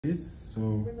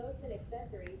So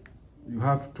you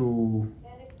have to,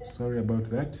 sorry about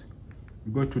that,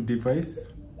 you go to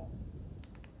device,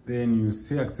 then you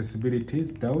see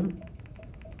accessibilities down.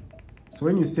 So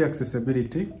when you see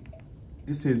accessibility,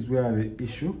 this is where the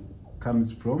issue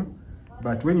comes from.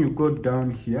 But when you go down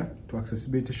here to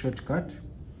accessibility shortcut,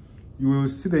 you will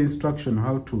see the instruction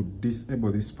how to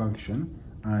disable this function,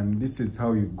 and this is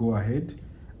how you go ahead,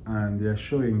 and they are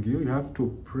showing you have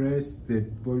to press the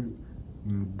volume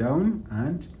down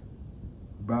and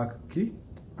back key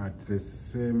at the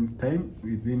same time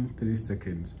within 3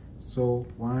 seconds. So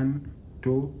 1,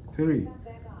 2, 3,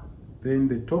 then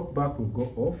the TalkBack will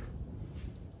go off.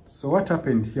 So what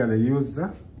happened here, the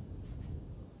user,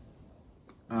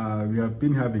 we have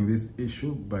been having this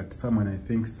issue, but someone I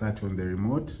think sat on the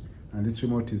remote, and this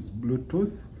remote is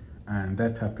Bluetooth, and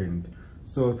that happened.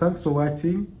 So thanks for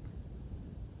watching.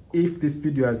 If this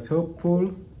video is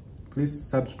helpful, please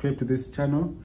subscribe to this channel.